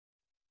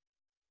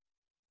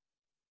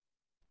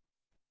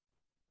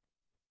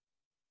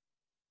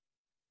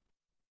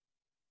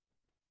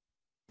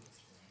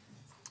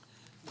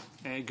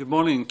Good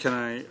morning. Can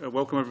I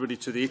welcome everybody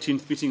to the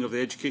 18th meeting of the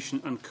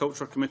Education and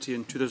Culture Committee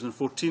in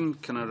 2014.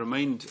 Can I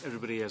remind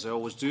everybody, as I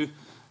always do,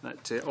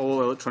 that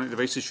all electronic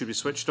devices should be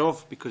switched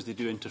off because they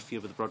do interfere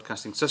with the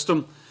broadcasting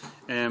system.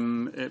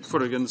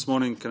 Before I begin this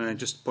morning, can I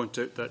just point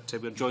out that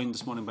we are joined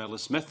this morning by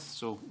Liz Smith,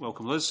 so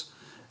welcome Liz,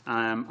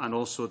 and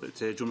also that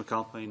Joe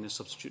McAlpine is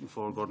substituting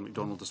for Gordon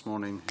MacDonald this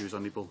morning, who is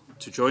unable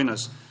to join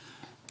us.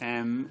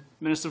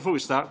 Minister, before we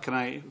start, can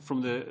I,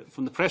 from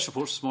the press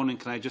reports this morning,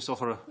 can I just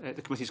offer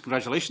the committee's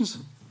congratulations?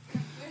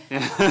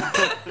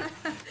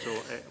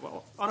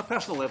 Well, on a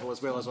personal level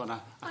as well as on a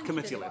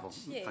committee level.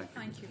 Yeah,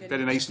 thank you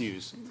very nice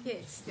news.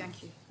 Yes,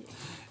 thank you.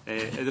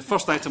 Yeah. The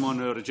first item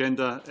on our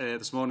agenda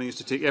this morning is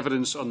to take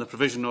evidence on the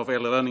provision of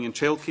early learning and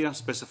childcare,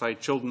 specified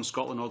Children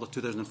Scotland Order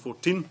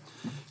 2014.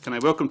 Can I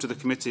welcome to the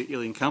committee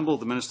Aileen Campbell,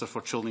 the Minister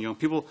for Children and Young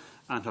People,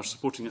 and her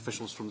supporting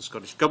officials from the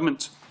Scottish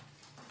Government.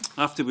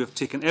 After we have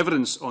taken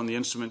evidence on the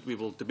instrument, we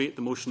will debate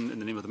the motion in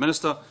the name of the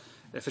Minister.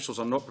 Officials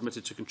are not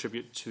permitted to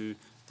contribute to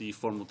the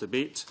formal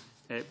debate,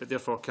 but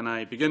therefore can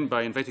I begin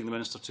by inviting the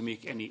Minister to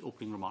make any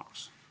opening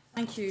remarks.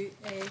 Thank you,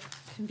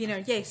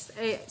 Convener. Yes,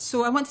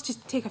 so I wanted to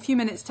take a few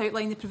minutes to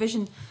outline the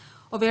provision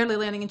of early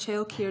learning and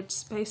childcare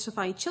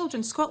specified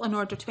Children Scotland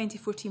Order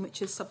 2014,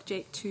 which is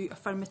subject to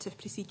affirmative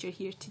procedure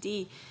here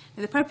today.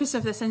 Now, the purpose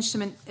of this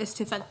instrument is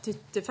to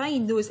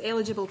define those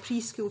eligible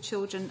preschool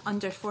children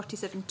under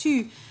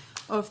 47(2)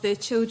 of the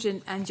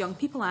Children and Young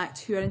People Act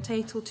who are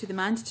entitled to the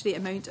mandatory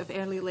amount of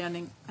early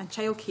learning and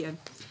childcare.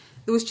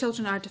 Those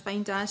children are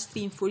defined as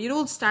 3- and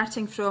 4-year-olds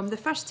starting from the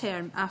first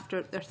term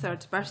after their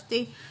third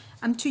birthday,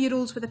 and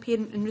 2-year-olds with a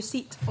parent in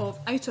receipt of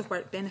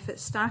out-of-work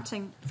benefits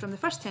starting from the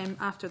first term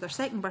after their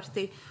second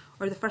birthday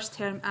or the first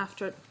term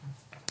after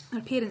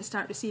their parents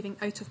start receiving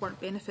out-of-work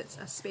benefits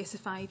as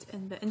specified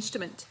in the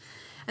instrument.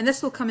 And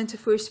this will come into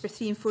force for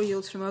 3- and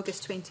 4-year-olds from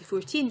August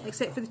 2014,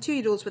 except for the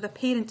 2-year-olds with a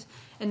parent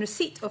in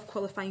receipt of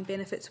qualifying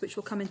benefits, which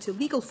will come into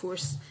legal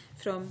force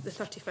from the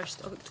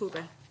 31st of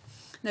October.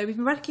 Now, we've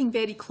been working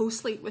very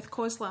closely with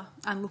COSLA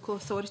and local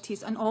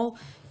authorities and all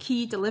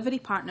key delivery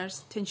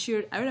partners to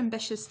ensure our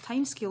ambitious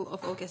timescale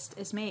of August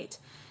is met.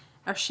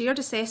 Our shared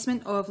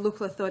assessment of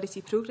local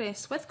authority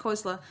progress with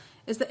COSLA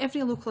is that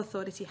every local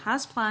authority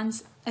has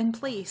plans in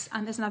place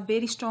and is in a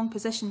very strong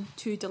position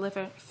to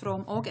deliver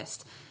from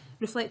August,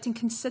 reflecting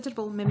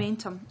considerable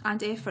momentum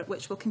and effort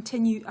which will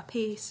continue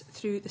apace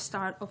through the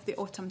start of the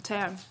autumn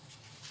term.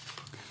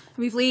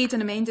 We've laid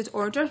an amended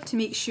order to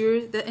make sure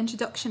the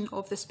introduction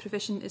of this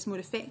provision is more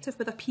effective,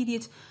 with a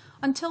period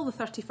until the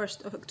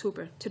 31st of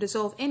October to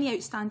resolve any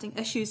outstanding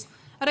issues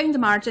around the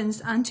margins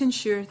and to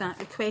ensure that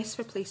requests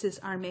for places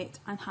are met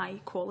and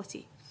high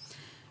quality.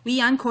 We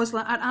and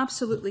COSLA are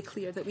absolutely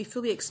clear that we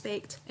fully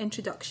expect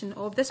introduction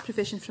of this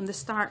provision from the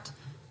start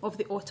of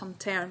the autumn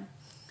term.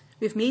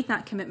 We've made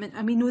that commitment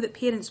and we know that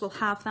parents will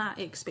have that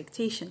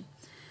expectation.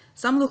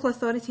 Some local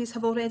authorities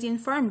have already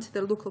informed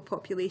their local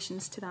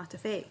populations to that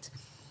effect,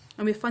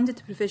 and we've funded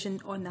the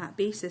provision on that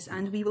basis,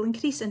 and we will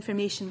increase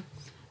information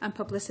and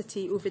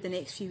publicity over the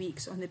next few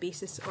weeks on the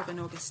basis of an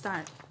August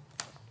start.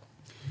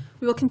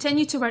 We will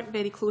continue to work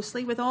very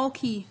closely with all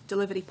key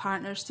delivery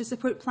partners to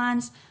support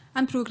plans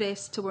and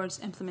progress towards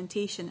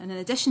implementation. And in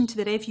addition to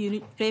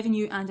the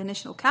revenue and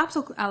initial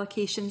capital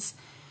allocations,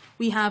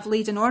 we have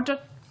laid an order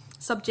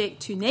subject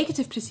to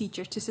negative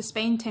procedure to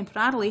suspend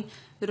temporarily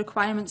the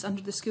requirements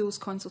under the Schools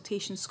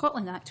Consultation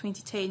Scotland Act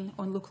 2010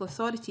 on local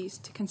authorities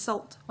to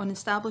consult on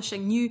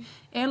establishing new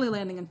early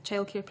learning and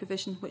childcare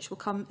provision, which will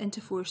come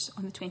into force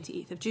on the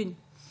 28th of June.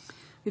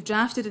 We've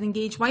drafted and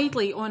engaged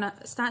widely on a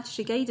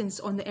statutory guidance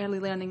on the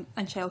early learning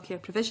and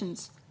childcare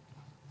provisions.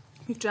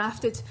 We've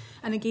drafted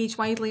and engaged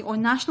widely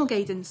on national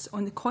guidance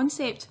on the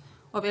concept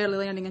of early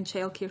learning and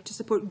childcare to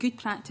support good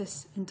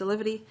practice in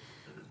delivery.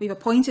 We've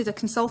appointed a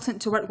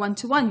consultant to work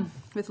one-to-one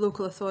with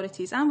local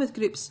authorities and with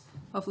groups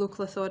of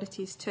local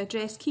authorities to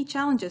address key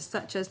challenges,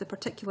 such as the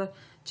particular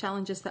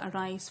challenges that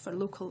arise for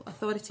local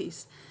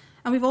authorities.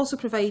 And we've also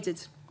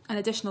provided an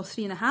additional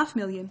 £3.5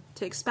 million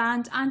to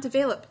expand and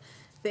develop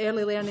the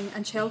early learning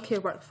and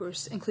childcare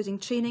workforce, including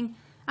training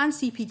and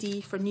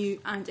CPD for new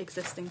and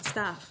existing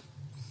staff.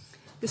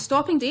 The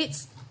stopping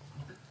dates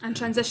and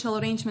transitional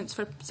arrangements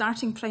for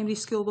starting primary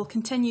school will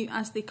continue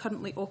as they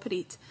currently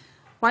operate,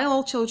 while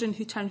all children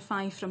who turn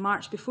 5 from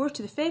March before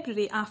to the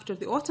February after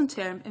the autumn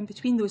term, in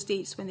between those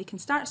dates when they can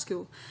start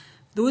school,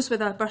 those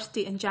with a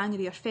birthday in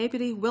January or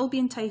February will be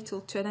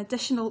entitled to an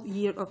additional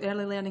year of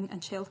early learning and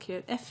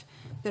childcare if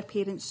their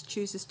parents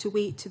chooses to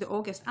wait to the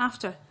August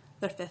after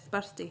their 5th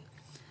birthday.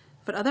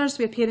 For others,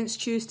 where parents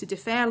choose to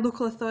defer,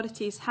 local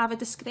authorities have a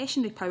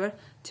discretionary power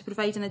to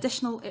provide an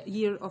additional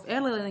year of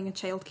early learning and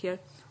childcare,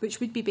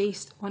 which would be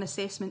based on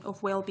assessment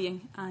of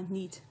well-being and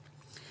need.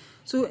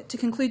 So, to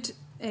conclude,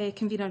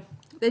 Convener,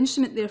 the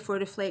instrument therefore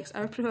reflects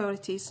our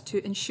priorities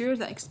to ensure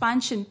that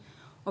expansion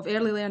of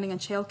early learning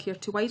and childcare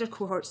to wider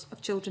cohorts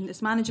of children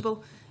is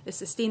manageable, is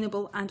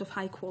sustainable and of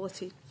high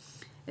quality.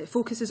 It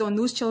focuses on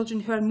those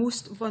children who are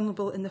most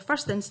vulnerable in the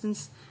first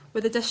instance,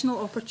 with additional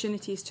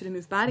opportunities to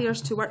remove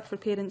barriers to work for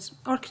parents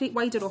or create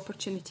wider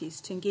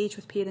opportunities to engage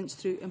with parents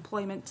through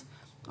employment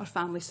or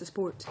family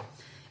support.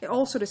 It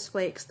also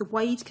reflects the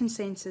wide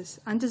consensus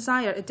and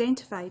desire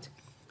identified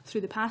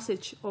through the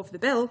passage of the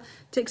bill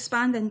to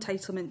expand the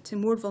entitlement to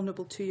more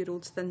vulnerable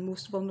 2-year-olds than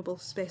most vulnerable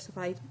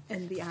specified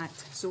in the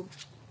Act. So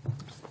I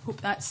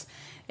hope that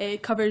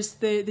covers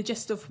the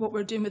gist of what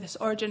we're doing with this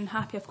order, and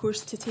happy, of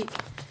course, to take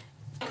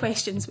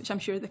questions, which I'm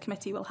sure the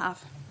committee will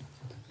have.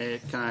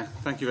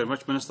 Thank you very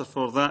much, Minister,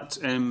 for that.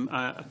 Can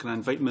I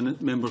invite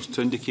members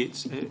to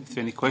indicate if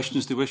any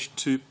questions they wish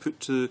to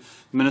put to the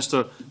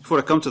Minister? Before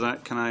I come to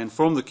that, can I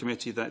inform the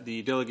committee that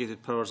the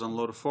Delegated Powers and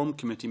Law Reform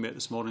Committee met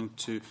this morning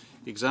to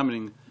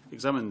examine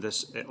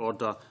this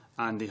order,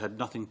 and they had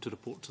nothing to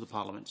report to the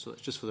Parliament. So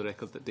it's just for the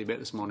record that they met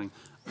this morning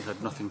and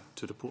had nothing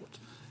to report.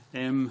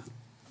 Can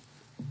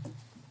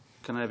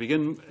I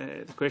begin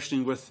the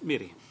questioning with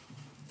Mary?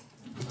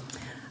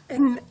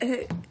 Can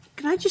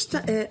I just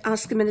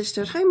ask the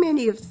Minister, how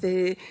many of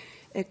the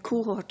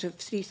cohort of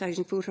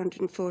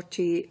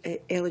 3,440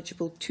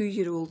 eligible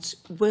 2-year-olds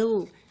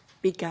will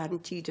be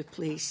guaranteed a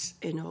place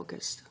in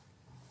August?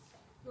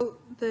 Well,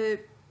 the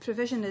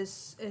provision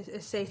is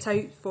set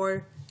out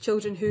for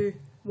children who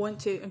want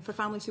to, and for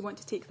families who want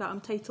to take that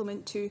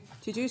entitlement to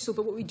do so.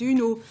 But what we do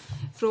know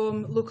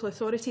from local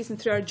authorities and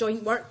through our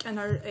joint work and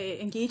our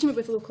engagement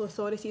with local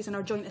authorities and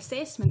our joint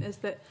assessment is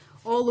that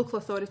all local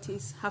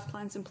authorities have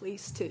plans in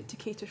place to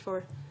cater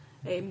for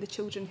the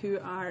children who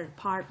are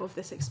part of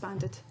this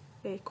expanded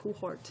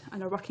cohort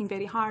and are working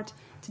very hard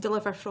to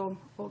deliver from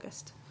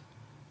August.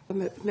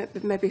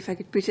 Maybe if I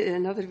could put it in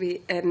another way,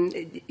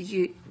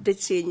 you did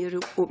say in your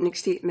opening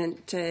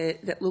statement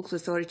that local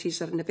authorities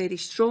are in a very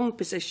strong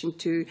position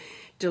to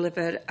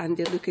deliver, and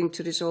they're looking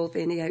to resolve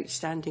any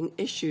outstanding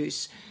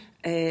issues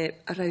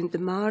around the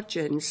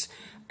margins.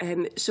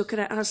 So can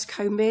I ask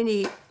how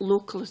many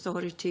local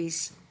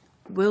authorities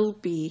will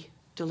be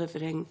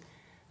delivering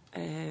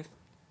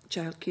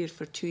childcare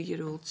for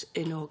 2-year-olds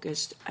in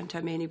August, and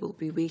how many will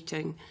be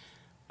waiting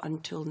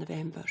until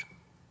November?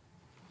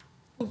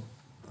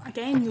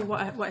 Again,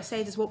 what I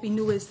said is what we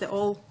know is that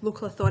all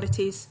local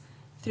authorities,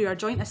 through our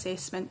joint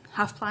assessment,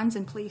 have plans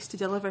in place to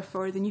deliver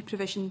for the new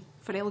provision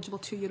for eligible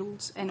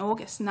 2-year-olds in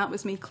August, and that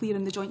was made clear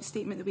in the joint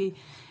statement that we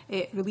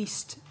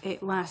released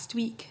last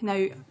week.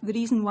 Now, the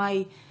reason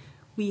why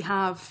we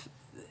have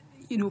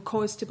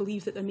cause to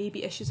believe that there may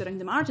be issues around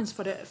the margins,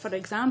 for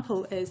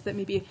example, is that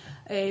maybe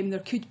there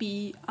could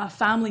be a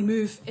family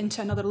move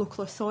into another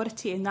local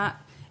authority, and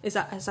that is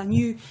a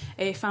new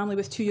family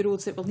with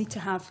 2-year-olds that will need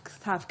to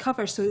have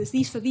cover. So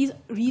it's for these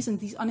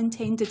reasons, these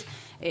unintended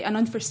and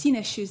unforeseen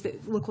issues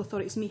that local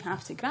authorities may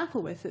have to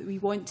grapple with, that we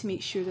want to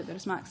make sure that there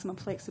is maximum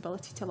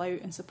flexibility to allow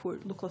and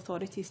support local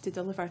authorities to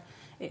deliver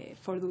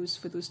for those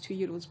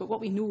 2-year-olds. But what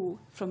we know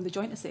from the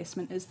joint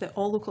assessment is that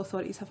all local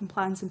authorities have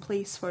plans in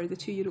place for the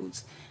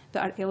 2-year-olds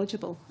that are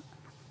eligible.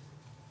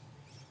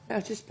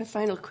 Just my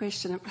final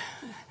question.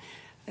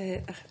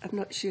 I'm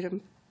not sure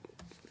I'm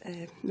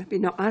maybe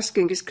not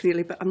asking as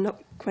clearly, but I'm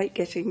not quite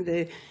getting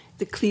the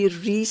clear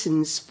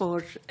reasons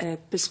for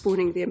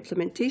postponing the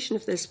implementation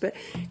of this. But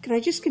can I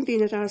just,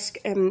 convener, ask,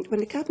 when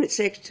the Cabinet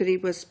Secretary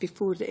was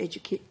before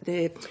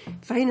the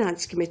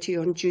Finance Committee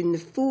on June the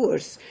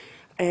 4th,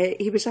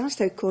 he was asked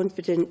how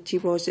confident he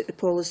was that the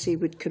policy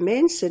would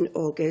commence in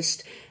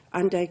August,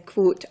 and I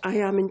quote, "I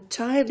am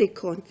entirely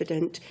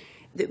confident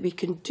that we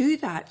can do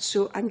that."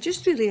 So I'm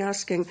just really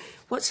asking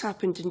what's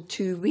happened in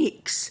 2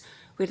 weeks,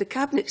 where the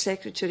Cabinet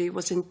Secretary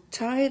was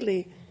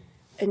entirely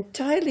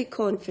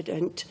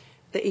confident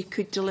that he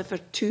could deliver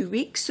 2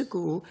 weeks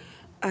ago,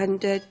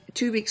 and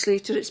 2 weeks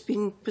later it's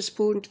been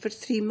postponed for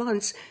 3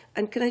 months.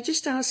 And can I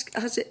just ask,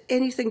 has it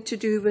anything to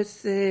do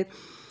with the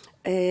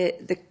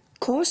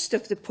cost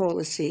of the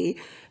policy?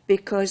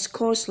 Because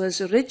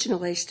COSLA's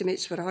original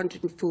estimates were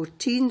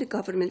 114, the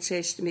government's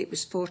estimate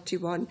was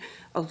 41,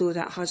 although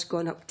that has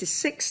gone up to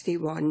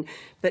 61.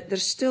 But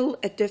there's still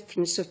a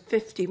difference of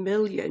 50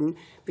 million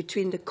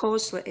between the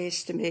COSLA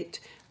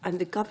estimate and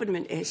the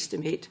government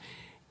estimate.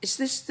 Is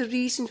this the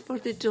reason for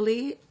the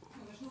delay?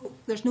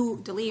 There's no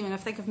delay, and I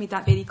think I've made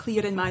that very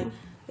clear in my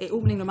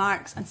opening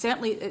remarks, and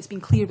certainly it's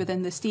been clear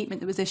within the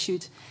statement that was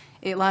issued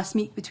last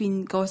week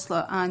between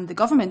COSLA and the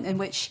government, in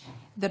which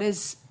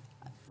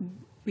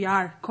we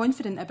are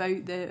confident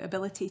about the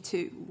ability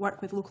to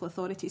work with local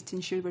authorities to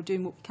ensure we're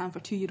doing what we can for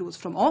 2-year-olds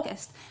from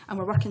August, and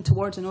we're working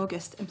towards an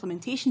August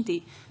implementation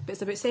date. But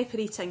it's about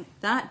separating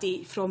that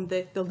date from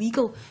the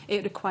legal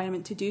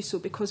requirement to do so,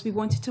 because we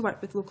wanted to work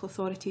with local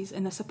authorities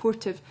in a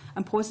supportive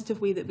and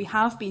positive way that we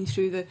have been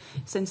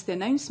since the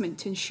announcement,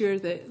 to ensure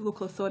that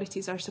local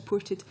authorities are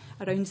supported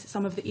around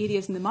some of the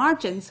areas in the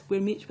margins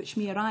which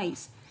may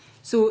arise.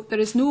 So there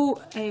is no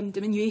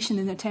diminution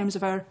in the terms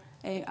of our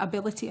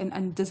ability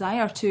and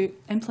desire to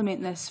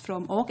implement this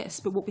from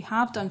August, but what we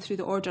have done through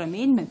the order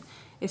amendment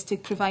is to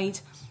provide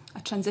a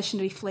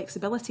transitionary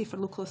flexibility for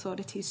local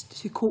authorities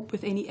to cope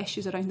with any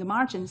issues around the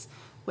margins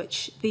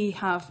which they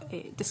have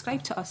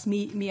described to us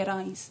may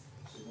arise.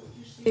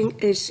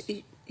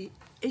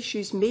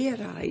 Issues may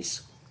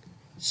arise,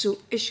 so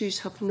issues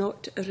have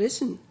not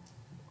arisen.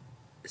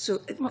 So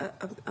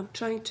I'm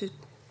trying to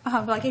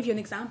Well, I gave you an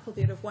example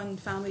there of one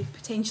family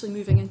potentially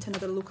moving into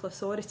another local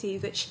authority,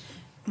 which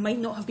might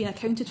not have been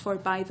accounted for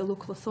by the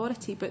local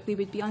authority, but they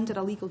would be under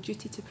a legal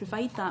duty to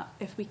provide that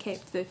if we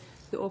kept the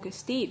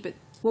August date. But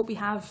what we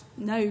have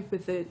now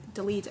with the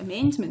delayed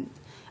amendment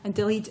and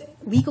delayed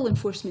legal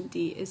enforcement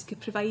date is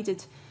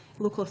provided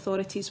local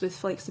authorities with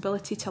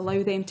flexibility to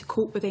allow them to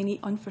cope with any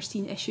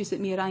unforeseen issues that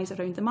may arise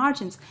around the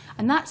margins.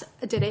 And that's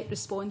a direct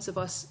response of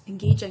us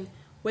engaging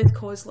with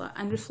COSLA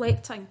and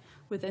reflecting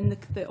within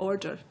the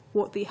order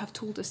what they have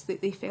told us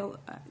that they felt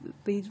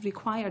they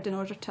required in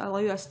order to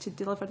allow us to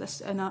deliver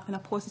this in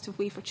a positive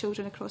way for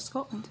children across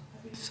Scotland.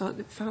 I thought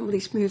that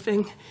families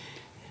moving,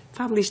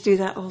 families do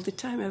that all the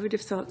time. I would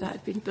have thought that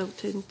had been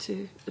built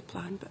into the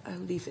plan, but I'll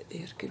leave it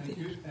there.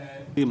 Convener.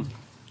 Thank you.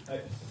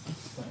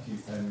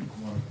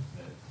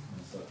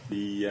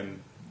 The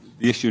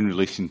issue in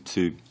relation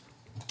to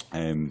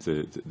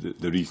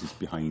the reasons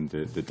behind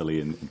the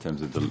delay in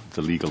terms of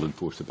the legal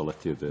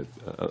enforceability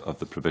of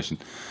the provision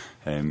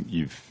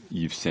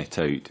you've set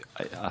out.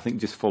 I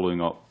think just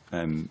following up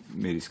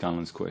Mary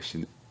Scanlon's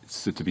question,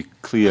 so to be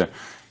clear,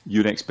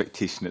 your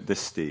expectation at this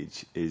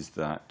stage is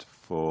that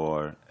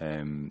for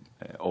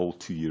all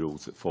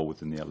 2-year-olds that fall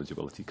within the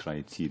eligibility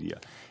criteria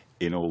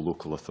in all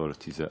local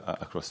authorities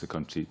across the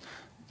country,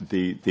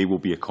 they will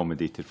be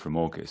accommodated from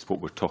August. What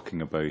we're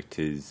talking about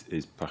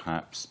is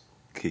perhaps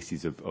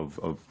cases of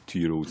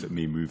 2-year-olds that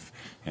may move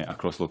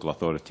across local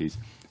authorities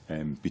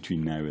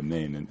between now and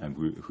then, and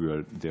who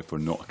are therefore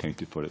not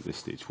accounted for at this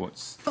stage.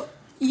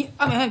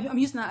 I'm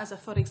using that as a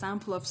for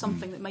example of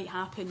something that might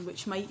happen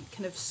which might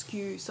kind of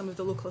skew some of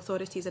the local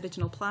authorities'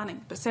 original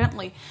planning. But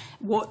certainly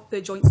what the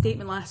joint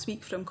statement last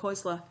week from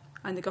COSLA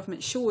and the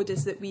government showed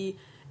is that we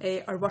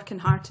are working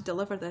hard to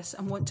deliver this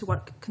and want to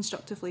work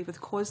constructively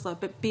with COSLA,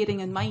 but bearing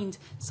in mind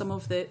some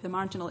of the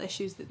marginal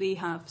issues that they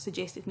have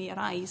suggested may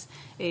arise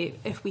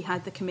if we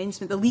had the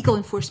commencement, the legal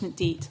enforcement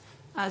date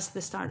as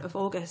the start of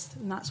August,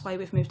 and that's why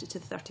we've moved it to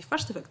the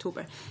 31st of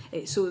October.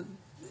 So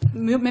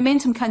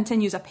momentum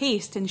continues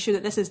apace to ensure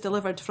that this is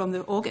delivered from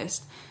the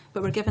August,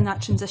 but we're given that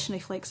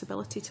transitionary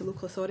flexibility to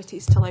local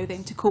authorities to allow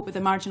them to cope with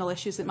the marginal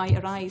issues that might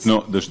arise.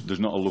 No, there's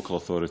not a local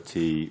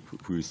authority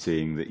who's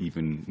saying that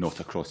even not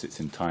across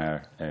its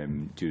entire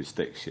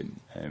jurisdiction,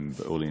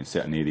 but only in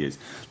certain areas,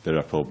 there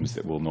are problems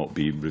that will not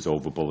be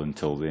resolvable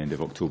until the end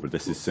of October.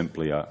 This is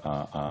simply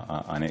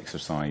an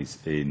exercise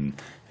in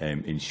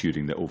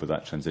ensuring that over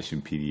that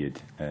transition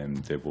period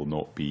there will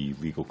not be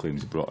legal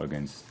claims brought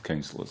against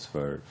councillors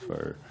for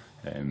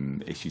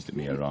issues that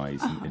may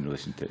arise in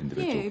relation to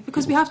individual. Yeah,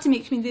 because we have to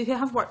make. I mean, they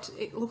have worked.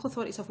 Local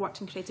authorities have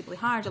worked incredibly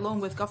hard, along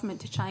with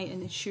government, to try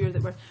and ensure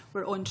that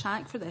we're on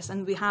track for this.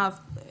 And we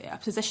have a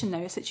position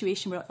now, a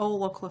situation where all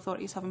local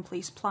authorities have in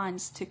place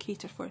plans to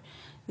cater for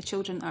the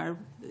children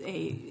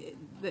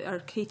that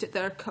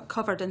are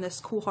covered in this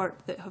cohort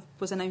that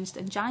was announced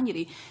in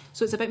January.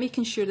 So it's about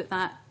making sure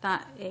that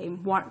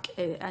work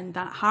and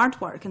that hard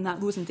work and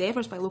those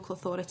endeavours by local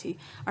authority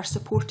are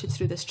supported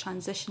through this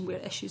transition where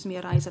issues may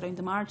arise around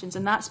the margins.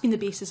 And that's been the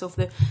basis of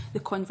the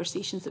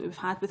conversations that we've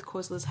had with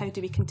COSLA, is how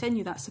do we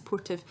continue that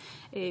supportive,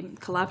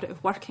 collaborative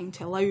working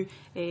to allow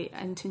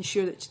and to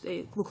ensure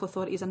that local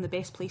authorities are in the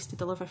best place to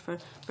deliver for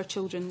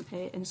children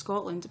in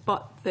Scotland.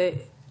 But the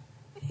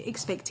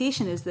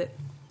expectation is that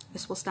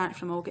this will start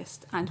from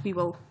August, and we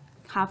will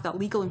have that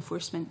legal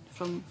enforcement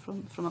from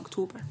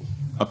October.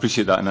 I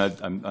appreciate that,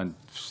 and I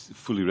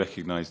fully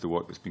recognise the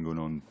work that's been going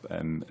on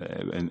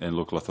in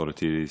local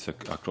authority areas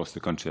across the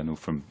country. I know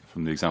from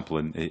the example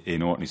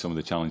in Orkney, some of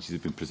the challenges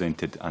have been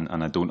presented,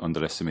 and I don't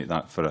underestimate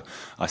that for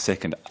a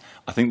second.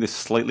 I think the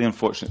slightly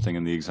unfortunate thing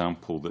in the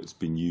example that's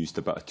been used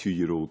about a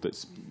 2-year-old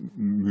that's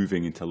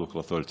moving into a local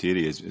authority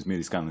area, as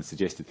Mary Scanlon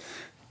suggested,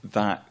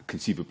 that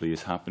conceivably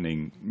is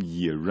happening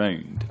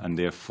year-round, and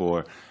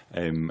therefore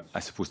I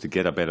suppose to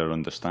get a better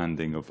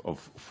understanding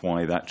of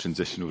why that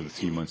transition over the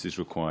 3 months is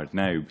required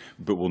now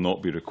but will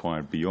not be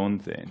required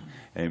beyond then,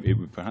 it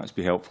would perhaps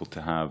be helpful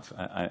to have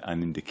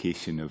an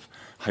indication of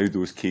how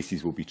those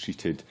cases will be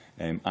treated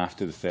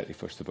after the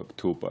 31st of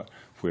October,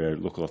 where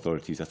local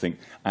authorities, I think,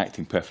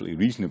 acting perfectly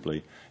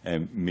reasonably,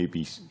 may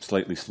be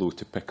slightly slow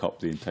to pick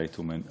up the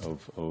entitlement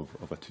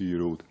of a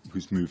 2-year-old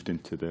who's moved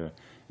into the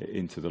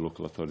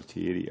local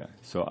authority area.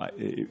 So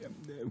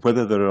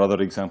whether there are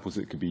other examples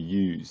that could be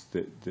used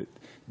that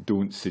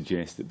don't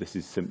suggest that this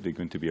is simply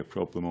going to be a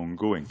problem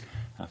ongoing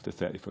after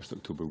 31st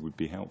October would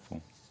be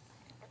helpful.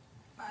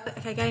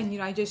 Again,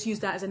 I just use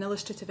that as an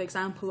illustrative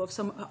example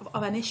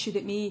of an issue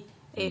that may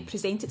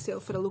present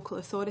itself for a local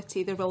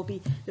authority. There will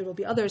be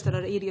others. There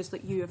are areas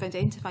that you have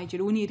identified,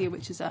 your own area,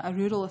 which is a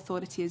rural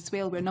authority as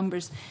well, where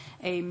numbers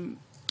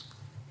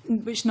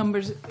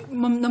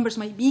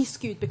might be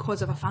skewed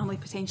because of a family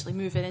potentially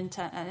moving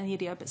into an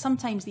area. But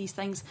sometimes these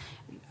things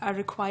are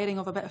requiring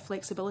of a bit of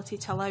flexibility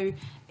to allow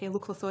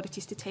local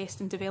authorities to test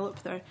and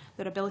develop their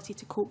ability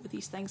to cope with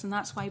these things, and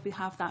that's why we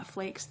have that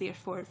flex there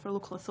for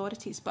local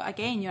authorities. But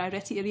again, I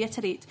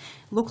reiterate,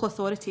 local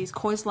authorities,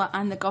 COSLA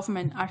and the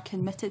government are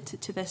committed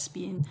to this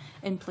being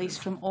in place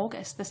from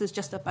August. This is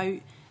just about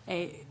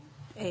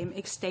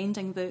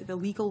extending the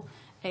legal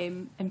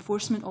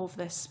enforcement of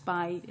this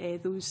by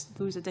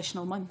those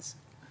additional months.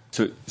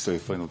 So,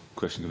 final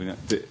question coming up.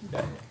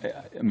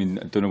 I mean,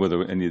 I don't know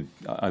whether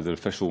either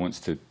official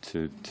wants to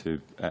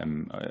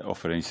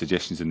offer any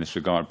suggestions in this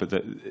regard,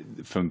 but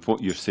from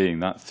what you're saying,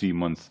 that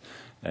 3-month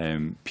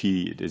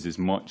period is as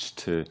much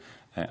to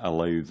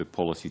allow the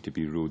policy to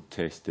be road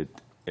tested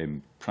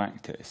in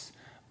practice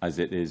as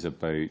it is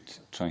about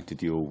trying to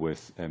deal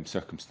with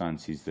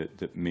circumstances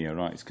that may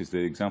arise. Because the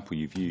example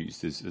you've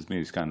used, as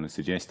Mary Scanlon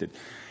suggested,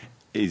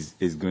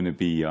 is going to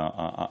be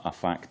a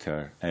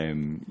factor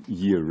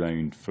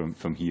year-round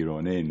from here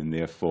on in, and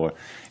therefore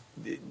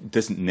it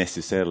doesn't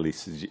necessarily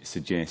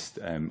suggest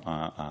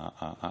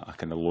a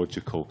kind of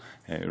logical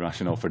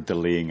rationale for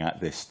delaying at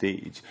this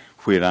stage,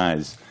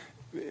 whereas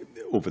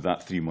over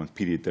that 3-month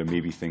period there may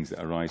be things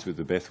that arise with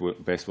the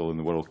best will in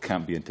the world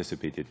can't be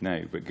anticipated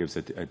now, but gives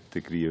a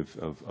degree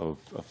of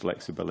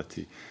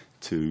flexibility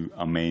to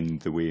amend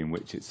the way in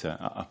which it's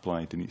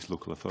applied in each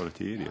local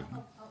authority area.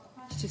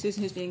 To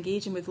Susan, who's been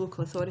engaging with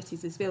local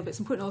authorities as well, but it's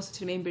important also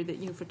to remember that,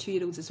 you know, for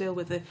 2-year-olds as well,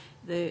 with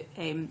the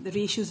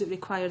ratios that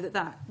require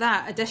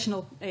that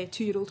additional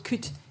 2-year-old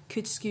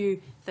could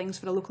skew things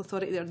for a local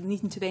authority. They're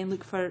needing to then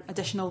look for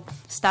additional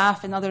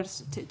staff and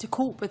others to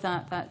cope with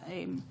that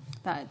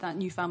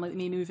new family that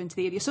may move into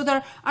the area. So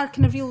there are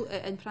kind of real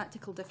and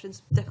practical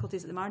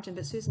difficulties at the margin,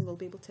 but Susan will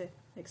be able to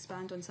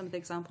expand on some of the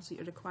examples that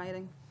you're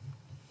requiring.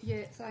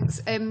 Yeah,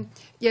 thanks.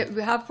 Yeah,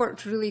 we have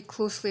worked really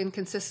closely and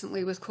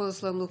consistently with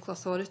COSLA and local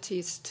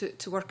authorities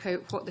to work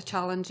out what the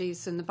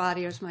challenges and the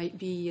barriers might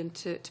be, and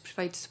to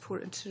provide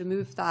support and to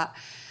remove that.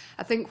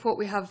 I think what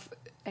we have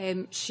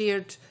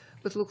shared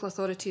with local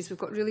authorities, we've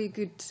got really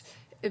good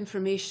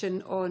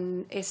information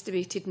on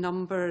estimated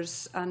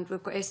numbers, and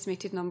we've got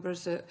estimated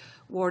numbers at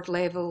ward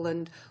level,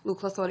 and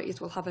local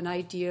authorities will have an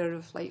idea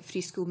of like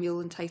free school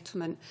meal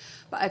entitlement.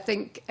 But I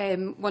think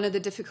one of the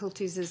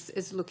difficulties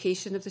is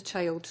location of the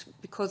child,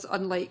 because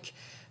unlike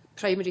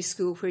primary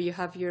school where you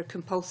have your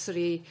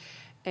compulsory,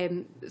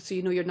 so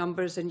you know your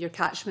numbers and your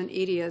catchment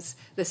areas,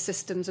 the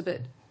system's a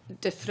bit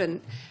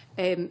different.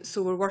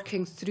 So we're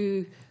working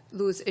through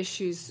those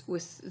issues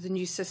with the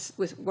new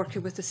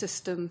working with the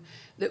system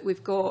that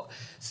we've got.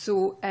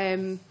 So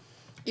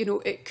you know,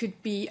 it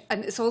could be,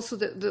 and it's also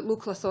that the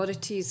local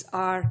authorities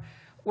are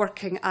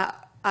working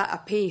at a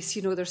pace.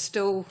 You know, they're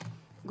still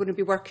going to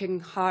be working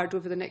hard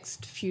over the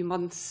next few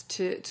months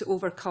to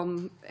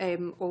overcome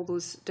all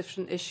those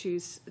different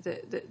issues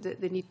that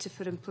they need to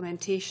for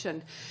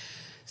implementation.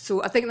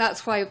 So I think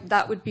that's why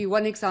that would be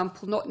one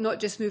example, not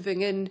just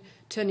moving in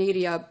to an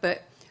area,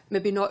 but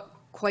maybe not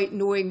quite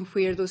knowing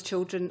where those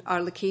children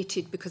are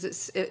located, because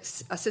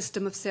it's a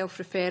system of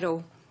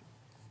self-referral.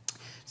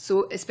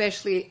 So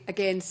especially,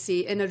 again, say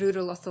in a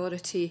rural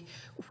authority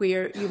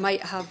where you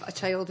might have a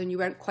child and you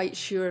weren't quite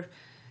sure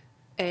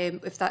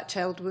if that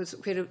child was,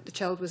 where the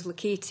child was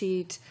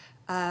located,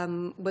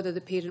 whether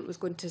the parent was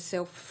going to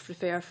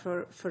self-refer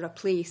for a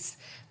place,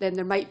 then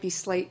there might be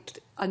slight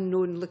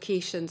unknown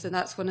locations, and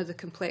that's one of the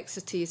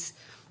complexities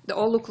that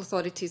all local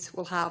authorities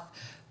will have.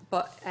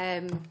 But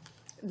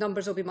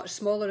numbers will be much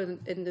smaller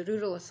in the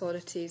rural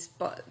authorities,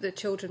 but the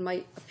children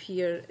might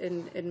appear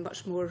in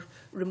much more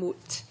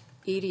remote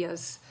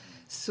areas.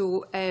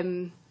 So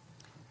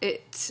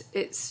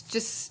it's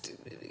just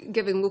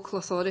giving local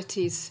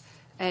authorities,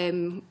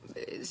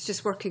 it's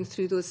just working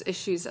through those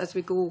issues as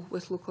we go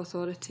with local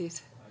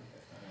authorities.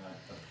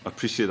 I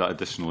appreciate that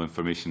additional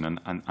information,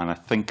 and I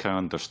think I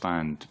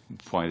understand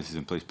why this is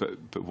in place. But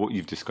what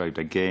you've described,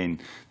 again,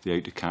 the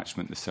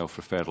out-of-catchment, the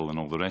self-referral and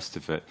all the rest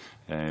of it,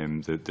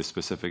 the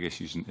specific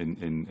issues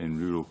in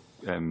rural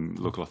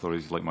local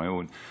authorities like my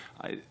own,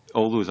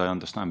 all those I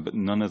understand, but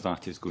none of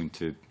that is going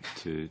to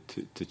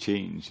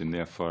change. And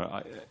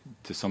therefore,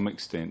 to some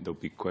extent, there'll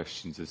be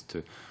questions as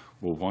to,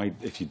 well, why,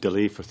 if you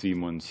delay for 3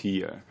 months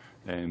here,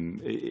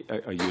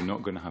 are you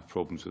not going to have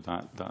problems with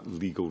that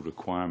legal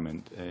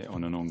requirement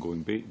on an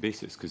ongoing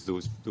basis? Because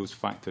those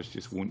factors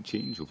just won't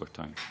change over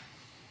time.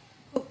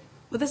 Well,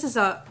 this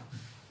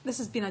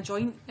has been a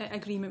joint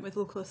agreement with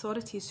local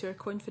authorities who are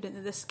confident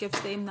that this gives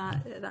them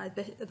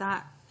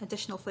that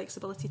additional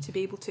flexibility to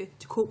be able to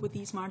cope with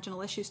these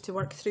marginal issues, to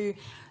work through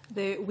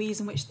the ways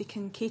in which they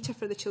can cater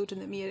for the children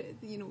that may,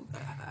 you know,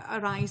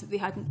 arise that they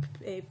hadn't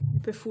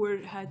before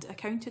had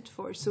accounted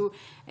for. So.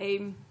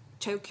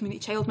 Community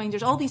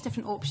childminders, all these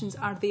different options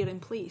are there in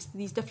place,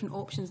 these different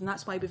options, and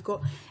that's why we've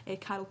got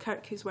Carol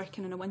Kirk, who's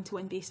working on a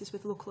one-to-one basis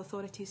with local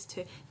authorities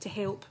to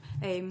help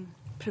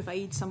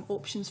provide some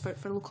options for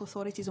local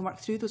authorities and work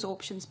through those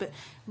options. But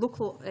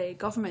local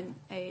government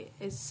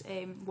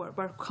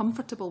we're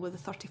comfortable with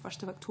the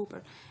 31st of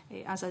October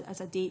as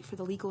a date for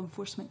the legal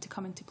enforcement to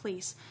come into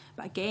place.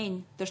 But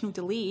again, there's no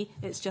delay,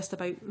 it's just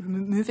about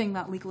removing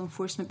that legal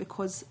enforcement,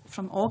 because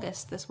from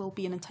August this will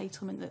be an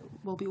entitlement that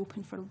will be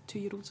open for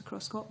 2-year-olds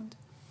across Scotland.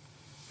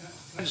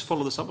 Can I just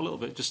follow this up a little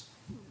bit, just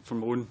for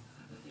my own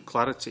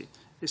clarity?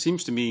 It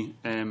seems to me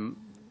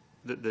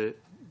that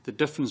the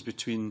difference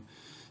between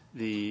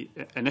the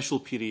initial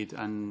period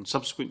and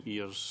subsequent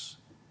years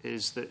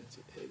is that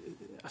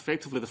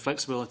effectively the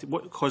flexibility,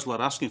 what COSLA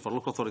are asking for,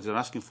 local authorities are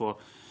asking for,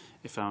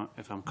 if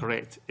I'm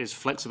correct, is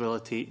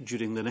flexibility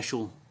during the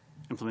initial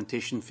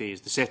implementation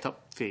phase, the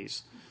set-up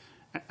phase.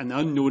 And the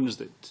unknowns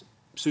that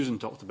Susan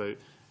talked about,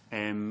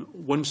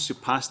 once you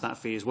pass that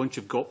phase, once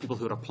you've got people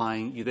who are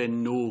applying, you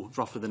then know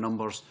roughly the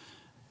numbers.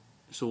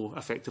 So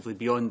effectively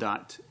beyond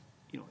that,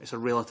 it's a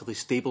relatively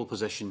stable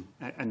position,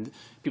 and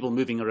people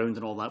moving around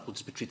and all that will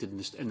just be treated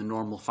in the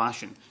normal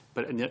fashion.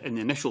 But in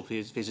the initial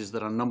phases,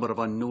 there are a number of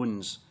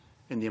unknowns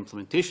in the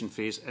implementation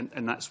phase,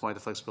 and that's why the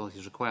flexibility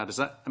is required.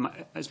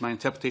 Is my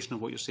interpretation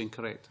of what you're saying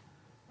correct?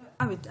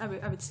 I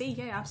would say,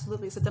 yeah,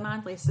 absolutely. It's a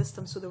demand-less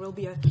system, so there will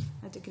be a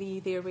degree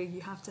there where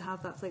you have to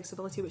have that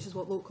flexibility, which is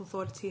what local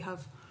authority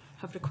have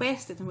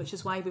requested, and which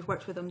is why we've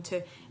worked with them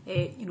to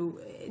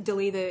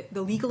delay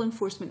the legal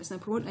enforcement. It's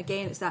important,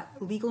 again, it's that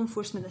legal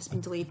enforcement that's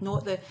been delayed,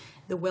 not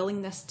the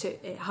willingness to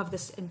have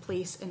this in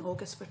place in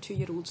August for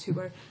 2-year-olds who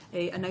were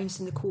announced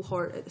in the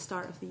cohort at the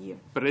start of the year.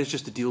 But it is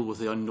just to deal with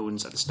the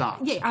unknowns at the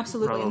start. Yeah,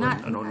 absolutely. And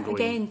that, ongoing,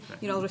 again,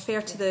 I'll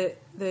refer to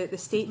the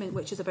statement,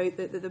 which is about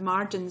the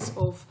margins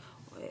of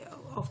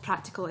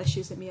practical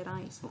issues that may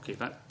arise. Okay,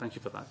 thank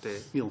you for that,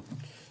 Neil.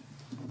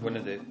 One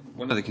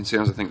of the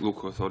concerns I think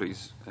local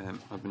authorities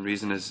have been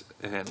raising is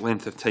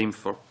length of time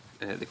for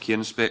the Care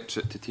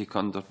Inspectorate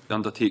to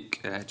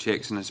undertake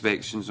checks and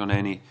inspections on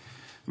any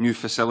new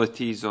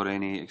facilities or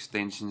any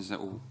extensions that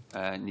will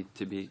need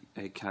to be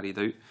carried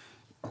out.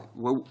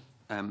 Will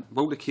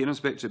the Care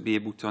Inspectorate be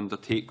able to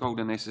undertake all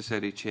the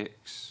necessary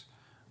checks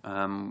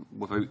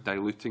without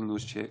diluting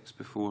those checks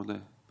before the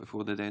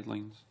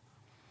deadlines?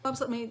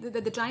 Absolutely.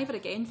 The driver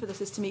again for this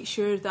is to make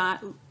sure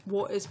that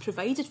what is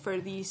provided for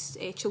these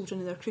children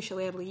in their crucial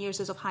early years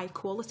is of high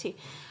quality,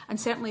 and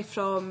certainly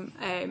from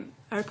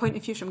our point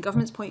of view, from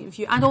government's point of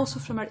view, and also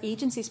from our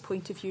agency's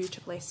point of view,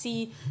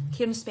 SSC,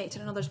 Care Inspector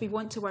and others, we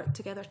want to work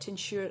together to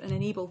ensure and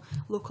enable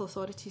local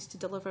authorities to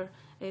deliver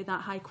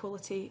that high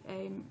quality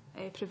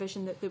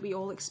provision that we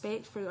all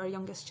expect for our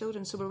youngest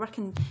children. So we're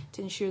working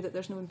to ensure that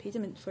there's no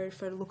impediment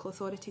for local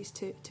authorities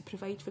to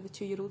provide for the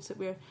 2-year-olds that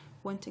we're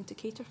wanting to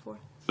cater for.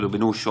 There will be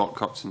no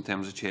shortcuts in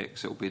terms of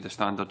checks. It will be the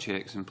standard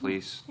checks in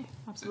place. Yeah,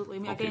 absolutely. I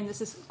mean, okay. Again,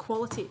 this is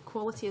quality.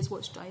 Quality is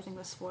what's driving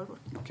this forward.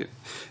 Okay.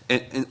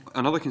 And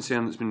another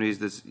concern that's been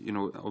raised is,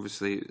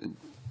 obviously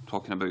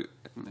talking about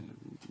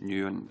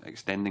new and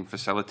extending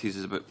facilities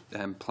is about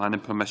planning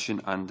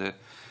permission and the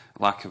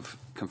lack of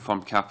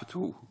confirmed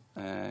capital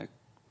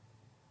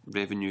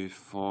revenue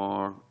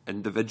for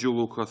individual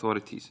local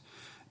authorities.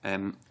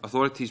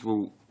 Authorities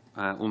will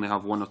only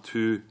have 1 or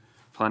 2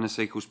 planning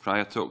cycles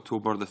prior to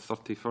October the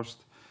 31st.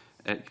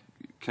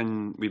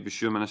 Can we be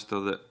sure, Minister,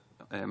 that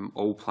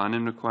all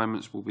planning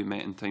requirements will be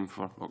met in time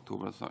for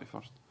October the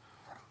 31st?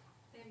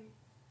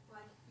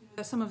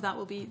 Some of that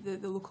will be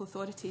the local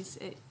authorities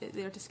at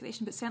their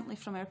discretion, but certainly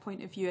from our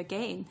point of view,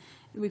 again,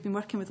 we've been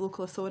working with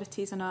local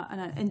authorities on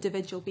an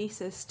individual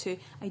basis to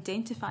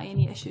identify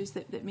any issues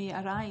that may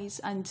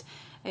arise, and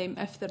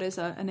if there is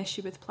an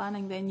issue with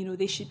planning, then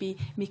they should be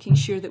making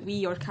sure that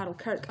we or Carol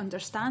Kirk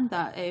understand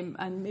that.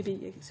 And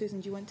maybe, Susan,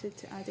 do you want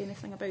to add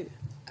anything about?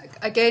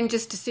 Again,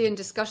 just to say, in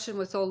discussion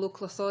with all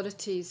local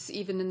authorities,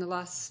 even in the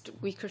last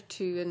week or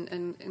two,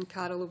 and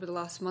Carol over the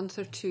last month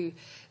or two,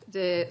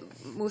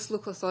 most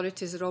local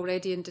authorities are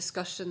already in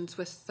discussions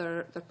with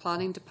their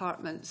planning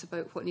departments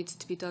about what needs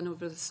to be done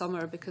over the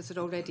summer, because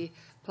they're already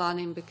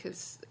planning,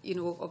 because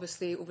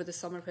obviously over the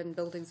summer when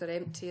buildings are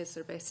empty is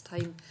their best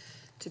time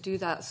to do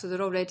that. So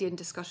they're already in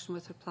discussion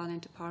with their planning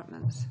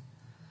departments.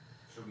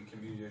 So we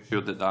can be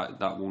assured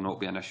that will not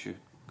be an issue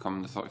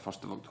come the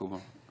 31st of October?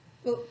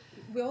 Well,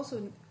 we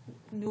also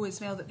know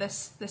as well that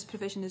this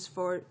provision is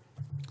for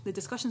the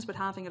discussions we're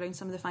having around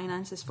some of the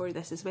finances for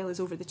this, as well as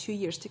over the 2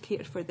 years, to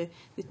cater for the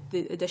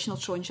additional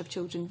tranche of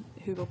children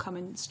who will come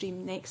in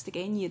stream next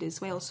again year as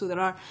well. So there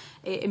are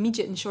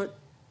immediate and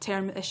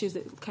short-term issues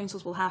that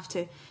councils will have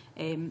to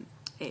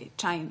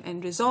try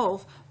and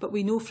resolve, but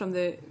we know from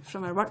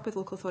our work with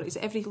local authorities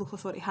that every local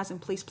authority has in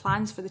place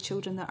plans for the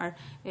children that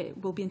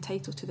will be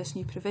entitled to this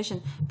new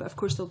provision. But of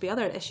course there'll be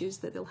other issues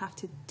that they'll have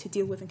to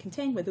deal with and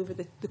contend with over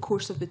the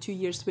course of the 2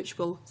 years, which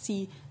will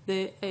see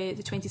the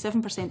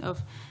 27%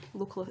 of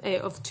local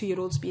of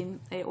 2-year-olds being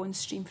on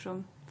stream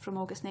from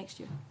August next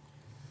year.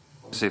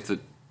 Say if an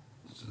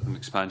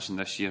expansion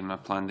this year and a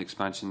planned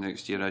expansion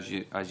next year,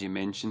 as you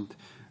mentioned.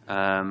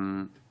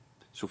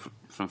 So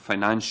from a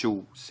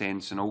financial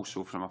sense and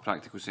also from a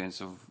practical sense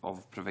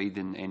of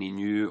providing any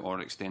new or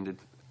extended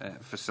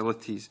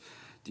facilities,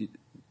 do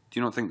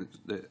you not think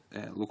that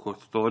local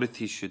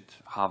authorities should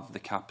have the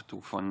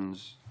capital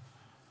funds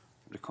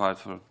required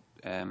for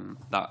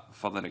that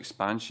further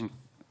expansion?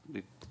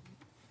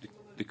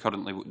 They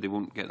currently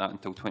won't get that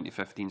until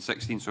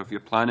 2015-16. So if you're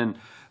planning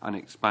an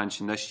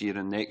expansion this year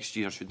and next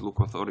year, should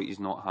local authorities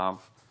not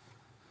have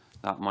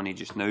that money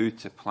just now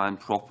to plan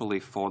properly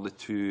for the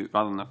two,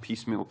 rather than a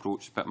piecemeal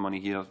approach, bit of money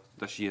here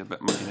this year,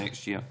 bit of money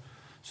next year,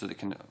 so they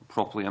can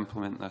properly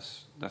implement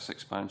this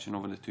expansion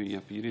over the 2-year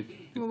period.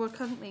 Well, we're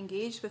currently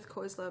engaged with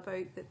COSLA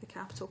about the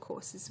capital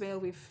costs as well.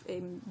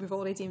 We've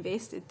already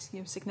invested,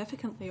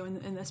 significantly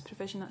in this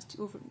provision. That's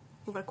over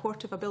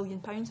 £250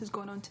 million has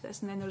gone on to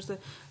this, and then there's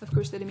of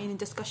course the remaining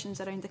discussions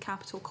around the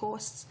capital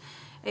costs.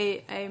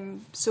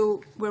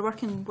 So we're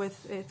working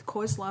with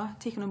COSLA,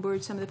 taking on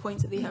board some of the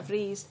points that they have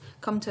raised,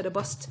 come to a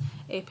robust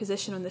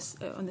position on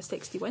the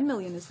 61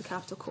 million as the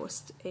capital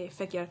cost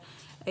figure,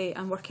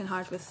 and working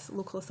hard with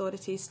local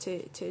authorities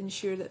to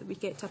ensure that we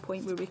get to a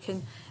point where we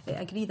can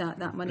agree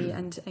that money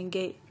and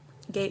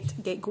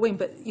get going.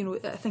 But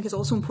I think it's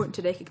also important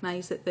to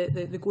recognise that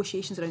the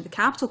negotiations around the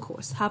capital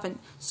costs haven't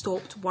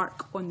stopped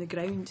work on the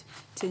ground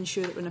to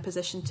ensure that we're in a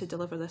position to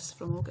deliver this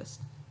from August.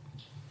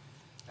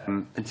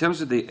 In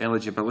terms of the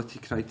eligibility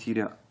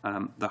criteria,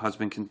 there has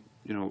been,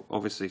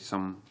 obviously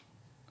some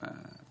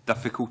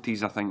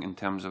difficulties, I think, in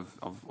terms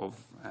of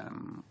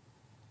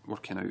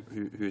working out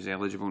who's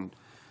eligible,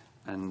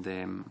 and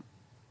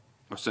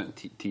or certain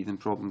teething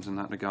problems in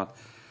that regard.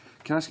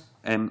 Can I ask,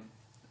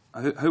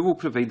 how will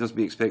providers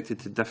be expected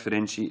to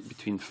differentiate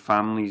between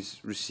families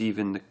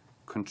receiving the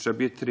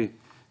contributory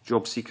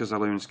job seekers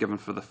allowance given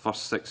for the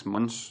first 6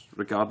 months,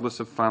 regardless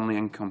of family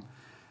income,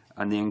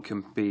 and the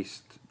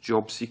income-based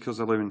job seekers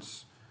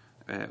allowance,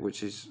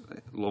 which is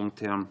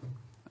long-term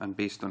and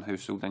based on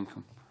household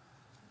income?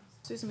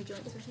 Susan, would you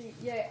like to?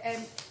 Yeah,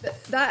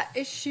 that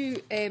issue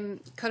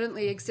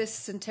currently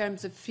exists in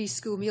terms of free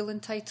school meal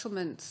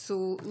entitlement.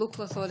 So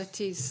local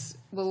authorities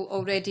will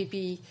already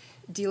be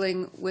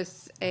dealing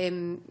with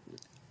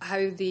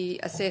how they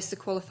assess the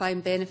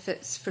qualifying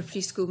benefits for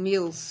free school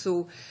meals.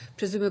 So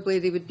presumably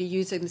they would be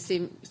using the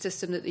same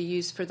system that they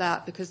use for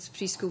that, because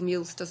free school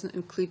meals doesn't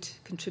include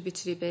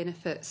contributory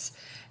benefits.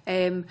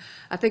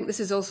 I think this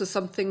is also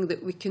something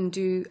that we can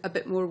do a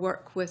bit more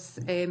work with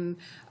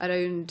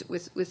around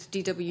with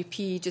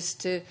DWP,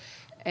 just to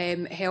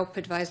help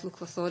advise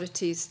local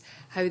authorities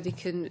how they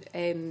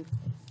can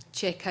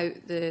check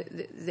out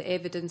the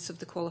evidence of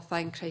the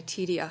qualifying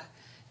criteria.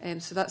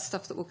 So that's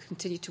stuff that we'll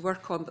continue to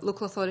work on. But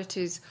local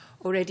authorities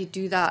already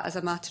do that as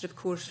a matter of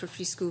course for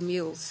free school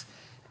meals,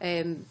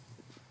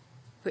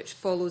 which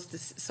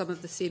follows some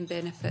of the same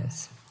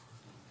benefits.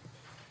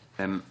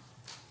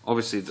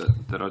 Obviously,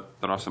 there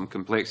are some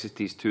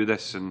complexities to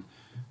this, and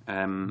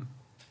I mean,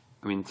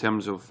 in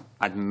terms of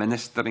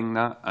administering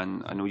that,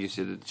 and I know you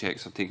said that the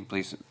checks are taking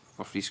place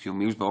for free school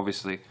meals, but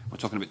obviously we're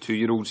talking about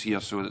 2-year-olds here,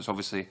 so it's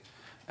obviously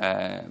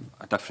a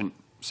different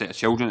set of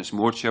children. It's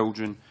more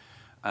children.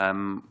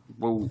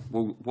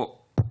 What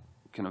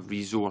kind of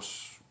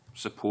resource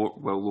support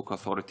will local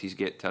authorities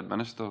get to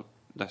administer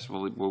this?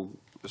 Will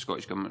the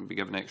Scottish Government be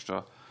given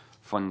extra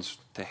funds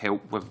to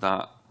help with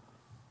that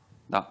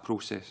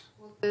process?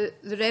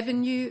 The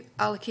revenue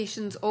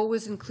allocations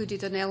always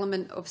included an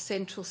element of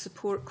central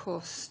support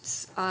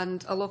costs,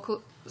 and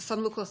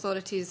some local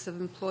authorities have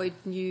employed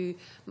new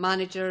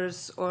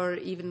managers, or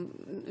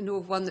even know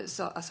of one that's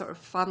a sort of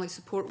family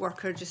support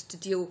worker, just to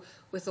deal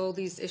with all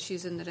these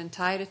issues in their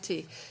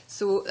entirety.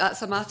 So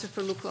that's a matter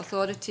for local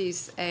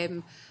authorities,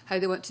 how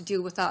they want to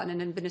deal with that on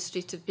an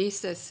administrative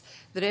basis.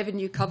 The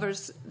revenue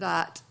covers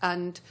that,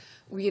 and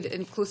we're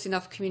in close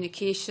enough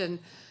communication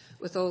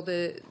with all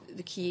the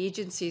key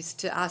agencies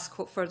to ask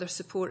what further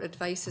support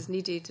advice is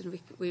needed, and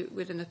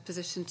we're in a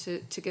position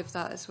to give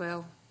that as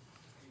well.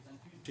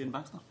 Jane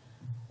Baxter.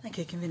 Thank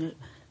you, Convener.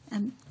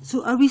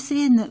 So are we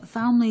saying that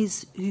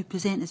families who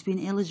present as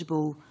being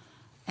eligible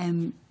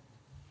in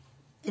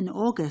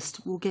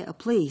August will get a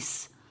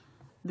place?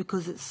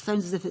 Because it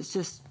sounds as if it's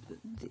just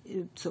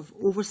sort of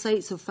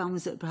oversights of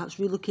families that are perhaps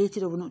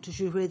relocated, or we're not too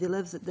sure where they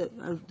live,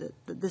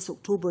 that this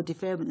October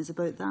deferment is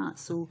about that.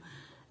 So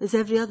is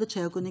every other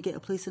child going to get a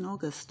place in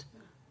August?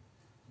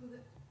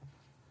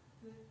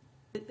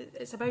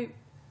 It's about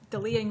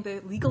delaying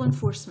the legal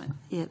enforcement.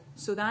 Yep.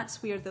 So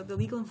that's where the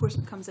legal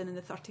enforcement comes in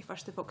the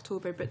 31st of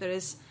October, but there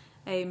is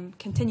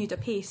continued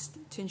apace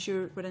to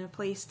ensure we're in a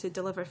place to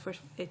deliver for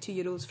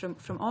 2-year-olds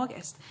from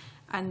August.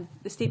 And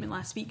the statement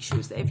last week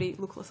shows that every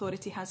local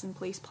authority has in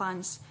place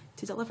plans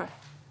to deliver.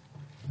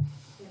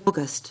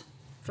 August?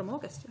 From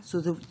August, yes.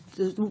 So there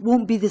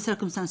won't be the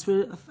circumstance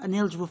where an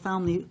eligible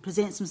family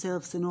presents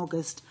themselves in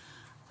August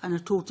and are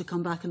told to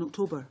come back in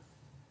October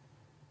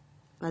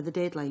by the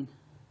deadline?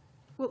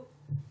 Well,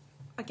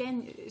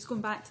 again, it's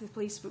going back to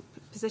the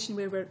position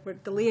where we're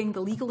delaying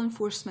the legal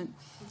enforcement.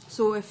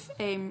 So if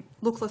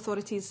local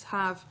authorities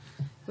have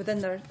within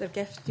their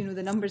gift,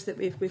 the numbers that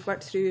we've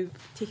worked through,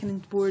 taken on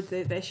board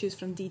the issues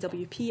from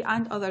DWP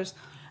and others,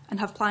 and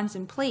have plans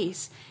in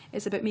place,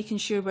 it's about making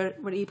sure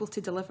we're able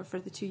to deliver for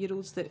the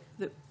 2-year-olds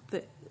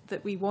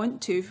that we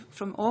want to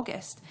from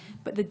August.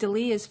 But the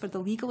delay is for the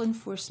legal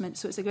enforcement,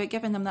 so it's about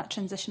giving them that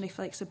transitionary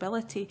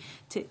flexibility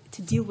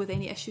to deal with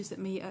any issues that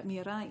may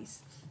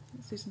arise.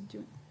 Susan, do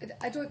you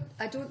want?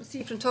 I don't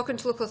see, from talking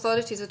to local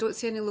authorities, I don't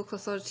see any local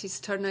authorities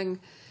turning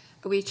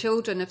away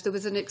children. If there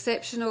was an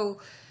exceptional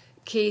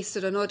case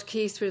or an odd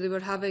case where they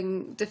were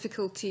having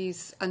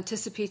difficulties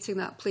anticipating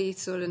that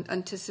place, or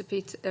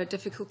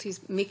difficulties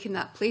making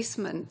that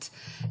placement,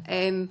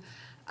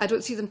 I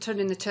don't see them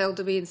turning the child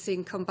away and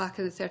saying, come back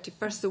on the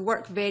 31st. They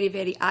work very,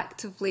 very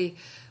actively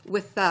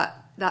with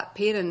that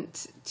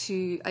parent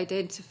to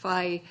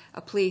identify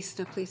a place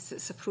and a place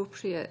that's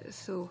appropriate.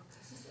 So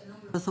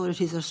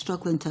authorities are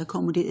struggling to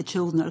accommodate the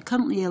children that are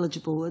currently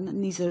eligible,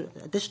 and these are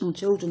additional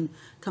children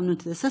coming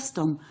into the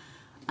system.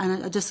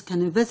 And I just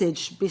kind of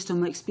envisage, based on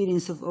my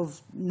experience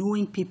of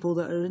knowing people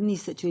that are in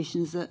these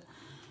situations, that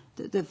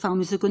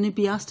families are going to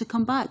be asked to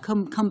come back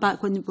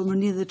when we're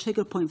near the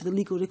trigger point for the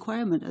legal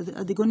requirement.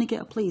 Are they going to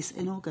get a place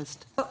in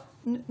August? Well,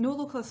 no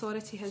local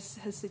authority has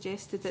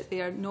suggested that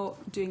they are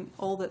not doing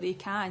all that they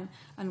can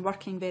and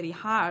working very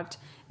hard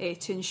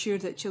to ensure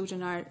that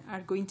children are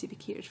going to be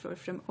cared for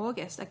from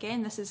August.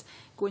 Again, this is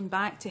going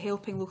back to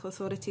helping local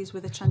authorities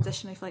with the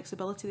transitional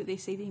flexibility that they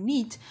say they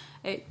need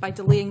by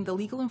delaying the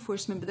legal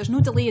enforcement. But there's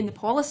no delay in the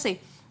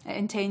policy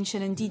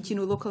intention. Indeed,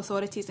 local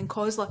authorities in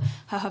COSLA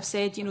have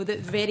said, that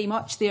very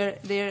much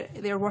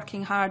they're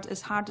working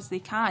as hard as they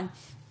can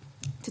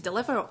to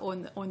deliver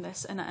on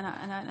this in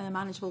a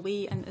manageable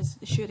way and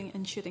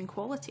ensuring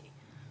quality.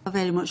 I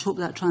very much hope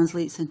that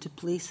translates into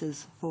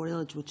places for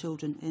eligible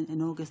children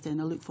in August,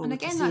 and I look forward to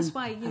seeing And again, that's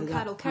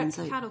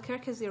why Carol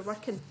Kirk is there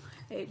working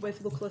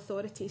with local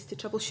authorities to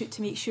troubleshoot,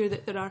 to make sure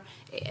that there are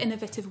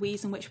innovative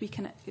ways in which we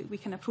can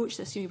approach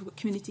this. We've got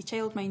community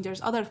childminders,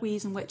 other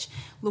ways in which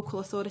local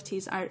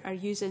authorities are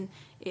using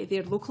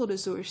their local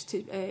resource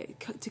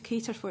to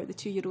cater for the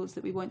 2-year-olds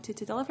that we want to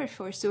deliver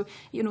for. So,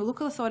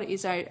 local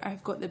authorities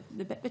have got the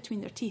bit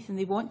between their teeth, and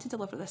they want to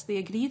deliver this. They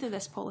agree that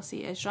this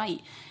policy is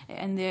right,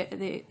 and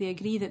they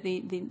agree that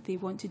they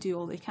want to do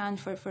all they can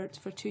for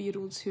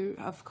 2-year-olds who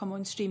have come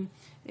on stream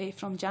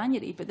from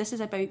January. But this is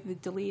about the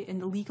delay in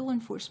the legal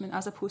enforcement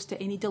as opposed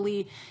to any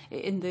delay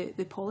in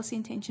the policy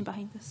intention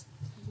behind this.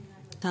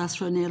 To ask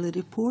for an early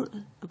report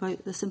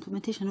about this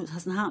implementation. I know it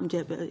hasn't happened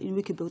yet, but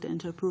we could build it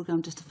into a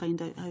programme just to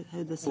find out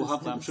how this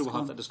I'm sure we'll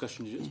have that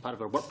discussion as part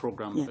of our work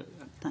programme. Yeah, but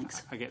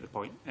thanks. I get the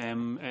point.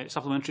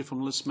 Supplementary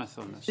from Liz Smith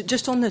on this.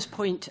 Just on this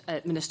point,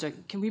 Minister,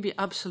 can we be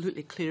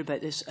absolutely clear about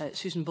this?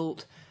 Susan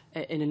Bolt,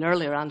 in an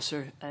earlier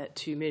answer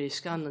to Mary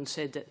Scanlon,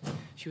 said that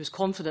she was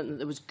confident that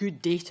there was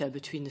good data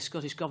between the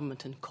Scottish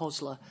Government and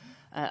COSLA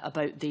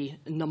about the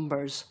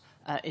numbers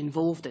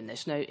involved in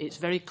this. Now, it's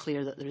very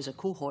clear that there is a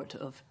cohort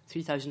of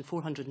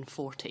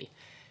 3,440.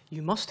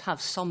 You must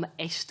have some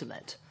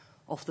estimate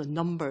of the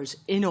numbers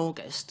in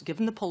August,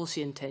 given the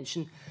policy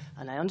intention,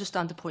 and I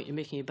understand the point you're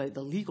making about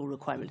the legal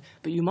requirement,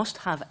 but you must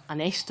have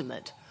an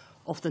estimate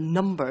of the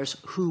numbers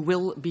who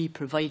will be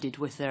provided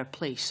with their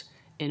place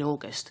in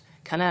August.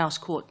 Can I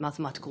ask what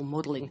mathematical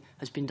modelling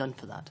has been done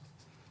for that?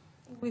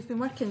 We've been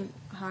working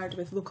hard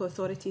with local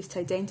authorities to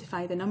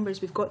identify the numbers.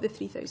 We've got the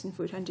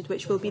 3,400,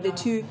 which will be the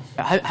two.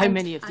 How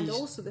many of these? And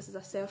also, this is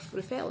a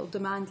self-referral,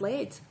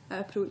 demand-led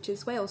approach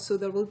as well. So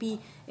there will be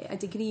a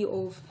degree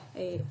of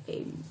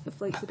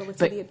flexibility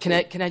but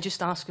there. Can I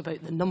just ask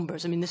about the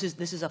numbers? I mean, this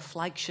is a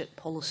flagship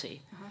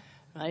policy,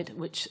 right?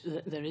 Which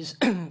there is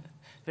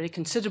very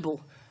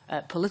considerable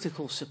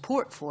political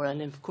support for, and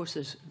of course,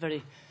 there's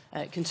very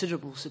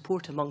considerable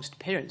support amongst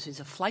parents. It's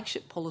a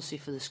flagship policy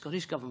for the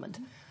Scottish Government.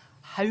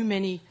 How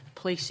many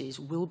places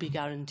will be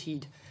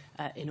guaranteed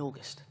in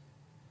August?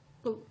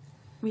 Well,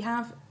 we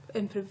have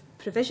in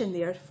provision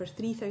there for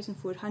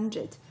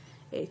 3,400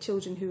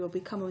 children who will be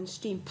coming on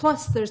stream.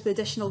 Plus, there's the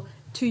additional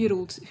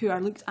 2-year-olds who are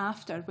looked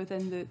after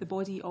within the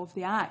body of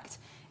the Act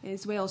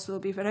as well. So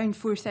there'll be around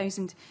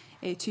 4,000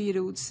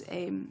 2-year-olds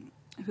who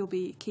will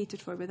be catered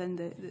for within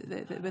the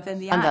Act.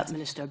 And that,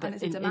 Minister,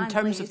 but in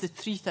terms of the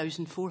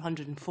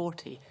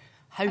 3,440,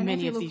 how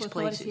many of these places? Every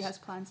local authority has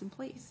plans in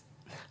place.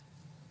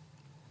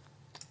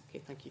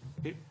 Okay, thank you.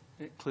 Okay.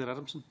 Claire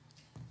Adamson.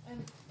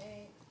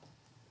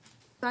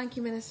 Thank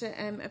you, Minister.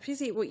 I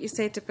appreciate what you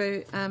said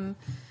about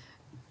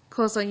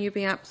COSLA and you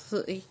being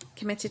absolutely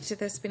committed to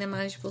this being a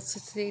manageable,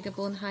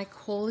 sustainable and high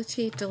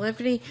quality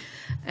delivery.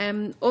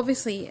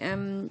 Obviously,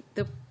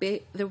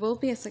 there will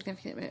be a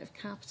significant amount of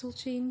capital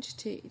change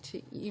to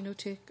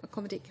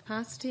accommodate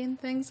capacity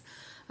and things,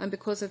 and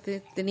because of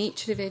the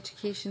nature of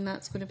education,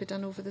 that's going to be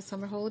done over the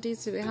summer holidays.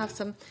 So we have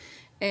some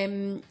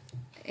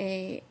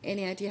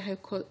any idea how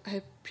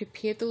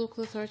prepared the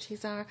local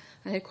authorities are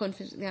and how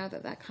confident they are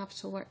that that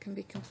capital work can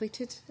be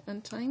completed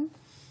on time?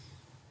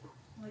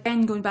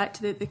 Again, going back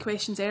to the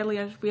questions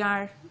earlier, we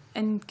are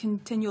in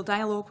continual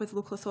dialogue with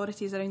local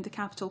authorities around the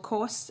capital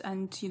costs,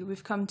 and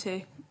we've come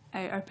to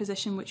our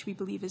position, which we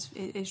believe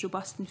is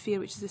robust and fair,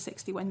 which is the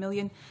 61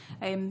 million.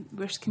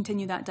 We're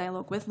continuing that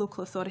dialogue with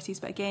local authorities,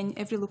 but again,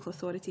 every local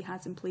authority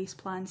has in place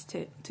plans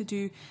to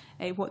do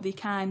what they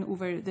can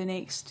over the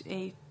next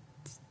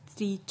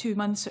 2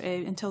 months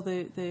until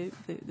the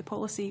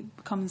policy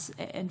comes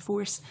in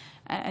force,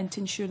 and to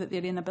ensure that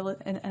they're in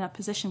a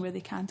position where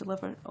they can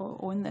deliver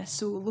on this.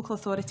 So local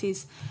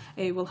authorities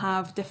will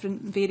have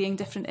varying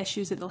different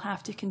issues that they'll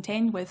have to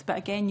contend with. But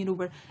again,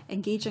 we're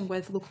engaging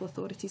with local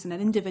authorities on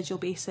an individual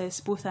basis,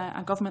 both at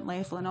a government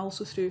level and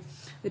also through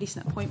the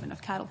recent appointment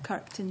of Carol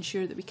Kirk, to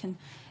ensure that we can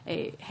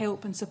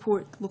help and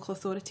support local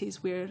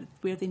authorities where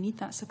they need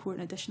that support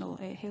and additional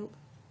help.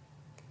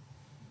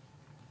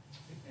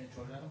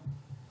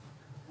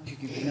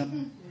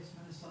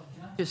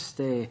 Just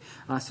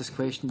ask this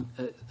question.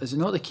 Is it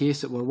not the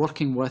case that we're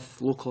working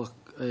with local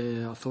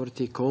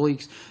authority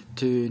colleagues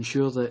to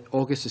ensure that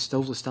August is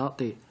still the start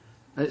date?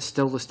 It's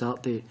still the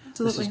start date.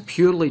 Absolutely. This is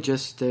purely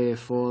just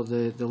for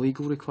the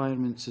legal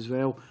requirements as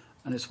well,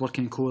 and it's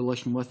working in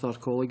coalition with our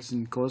colleagues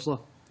in COSLA.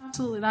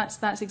 Absolutely,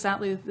 that's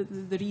exactly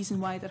the reason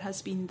why there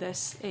has been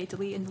this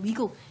delay in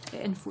legal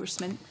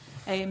enforcement,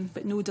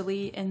 but no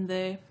delay in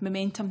the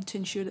momentum to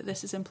ensure that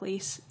this is in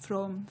place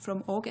from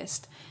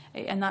August.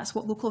 And that's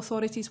what local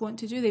authorities want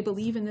to do. They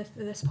believe in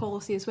this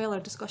policy as well. Our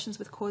discussions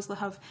with COSLA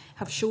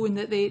have shown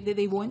that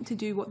they want to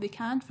do what they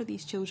can for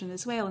these children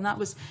as well. And that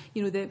was,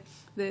 you know, the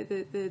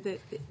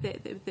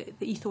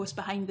ethos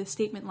behind the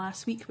statement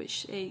last week,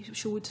 which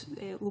showed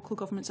local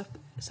government's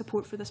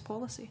support for this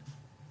policy.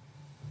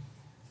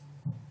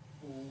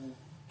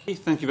 Okay,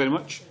 thank you very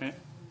much.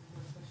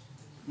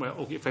 Well,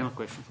 okay, final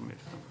question from me.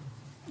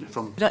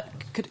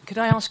 Could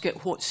I ask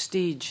at what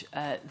stage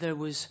there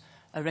was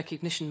a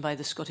recognition by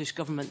the Scottish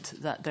Government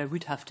that there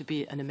would have to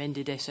be an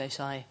amended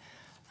SSI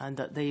and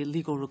that the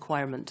legal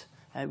requirement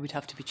would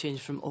have to be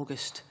changed from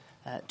August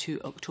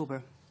to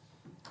October?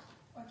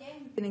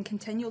 Again, we've been in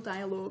continual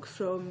dialogue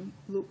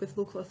with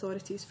local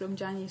authorities from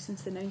January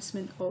since the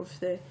announcement of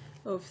the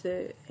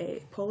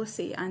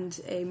policy,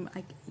 and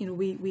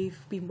we've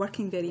been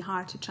working very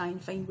hard to try and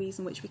find ways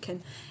in which we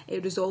can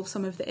resolve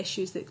some of the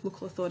issues that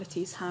local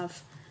authorities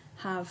have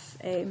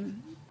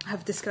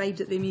described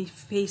that they may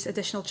face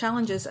additional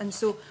challenges. And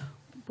so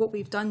what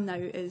we've done now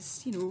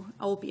is,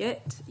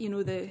 albeit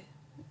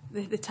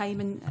the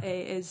timing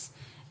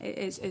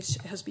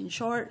has been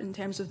short in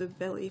terms of the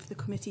ability of the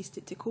committees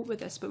to cope with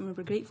this, but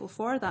we're grateful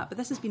for that. But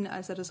this has been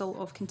as a result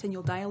of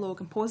continual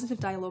dialogue and positive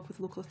dialogue with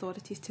local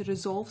authorities to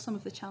resolve some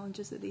of the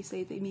challenges that they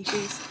say they may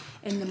face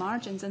in the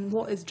margins. And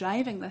what is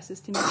driving this is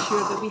to make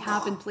sure that we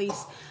have in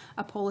place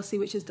a policy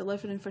which is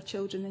delivering for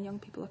children and young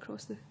people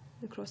across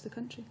the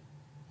country.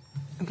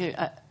 Okay.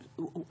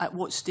 At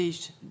what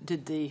stage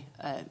did the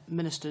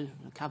Minister,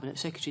 Cabinet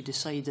Secretary,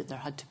 decide that there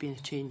had to be a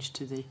change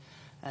to the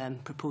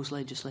proposed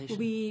legislation?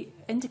 We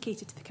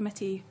indicated to the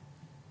committee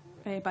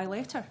by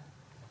letter.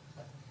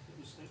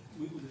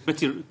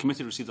 The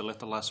committee received a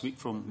letter last week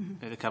from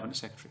the Cabinet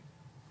Secretary.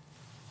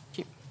 Thank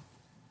you.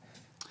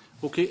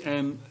 Okay,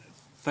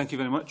 thank you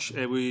very much.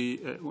 We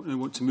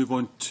want to move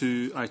on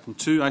to item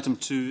 2. Item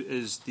 2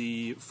 is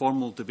the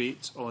formal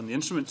debate on the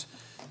instrument.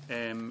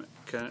 And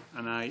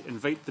I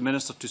invite the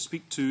Minister to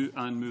speak to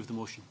and move the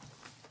motion.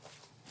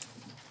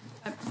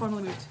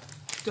 Formally moved.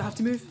 Do I have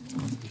to move?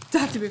 Do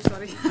I have to move,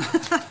 sorry.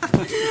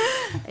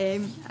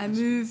 I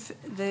move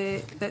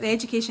that the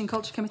Education and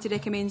Culture Committee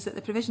recommends that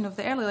the provision of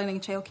the Early Learning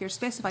and Childcare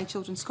Specified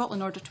Children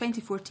Scotland Order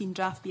 2014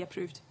 draft be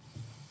approved.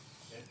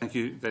 Thank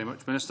you very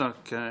much, Minister.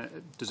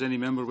 Does any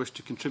member wish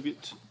to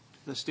contribute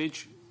at this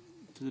stage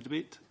to the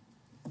debate?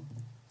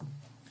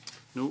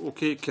 No?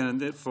 Okay,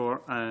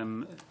 therefore,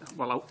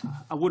 well,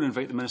 I would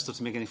invite the Minister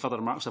to make any further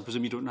remarks. I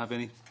presume you don't have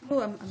any?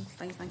 No, I'm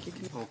fine, thank you.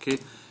 Okay.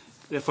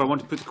 Therefore, I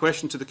want to put the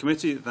question to the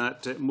committee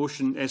that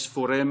motion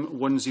S4M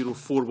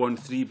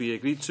 10413 be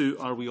agreed to.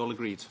 Are we all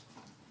agreed?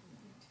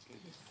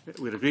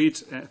 We're agreed.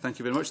 Thank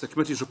you very much. The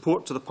committee's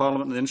report to the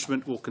Parliament on the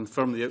instrument will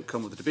confirm the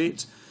outcome of the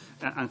debate.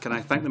 And can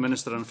I thank the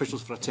Minister and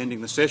officials for attending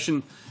the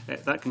session.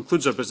 That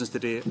concludes our business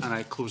today, and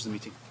I close the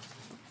meeting.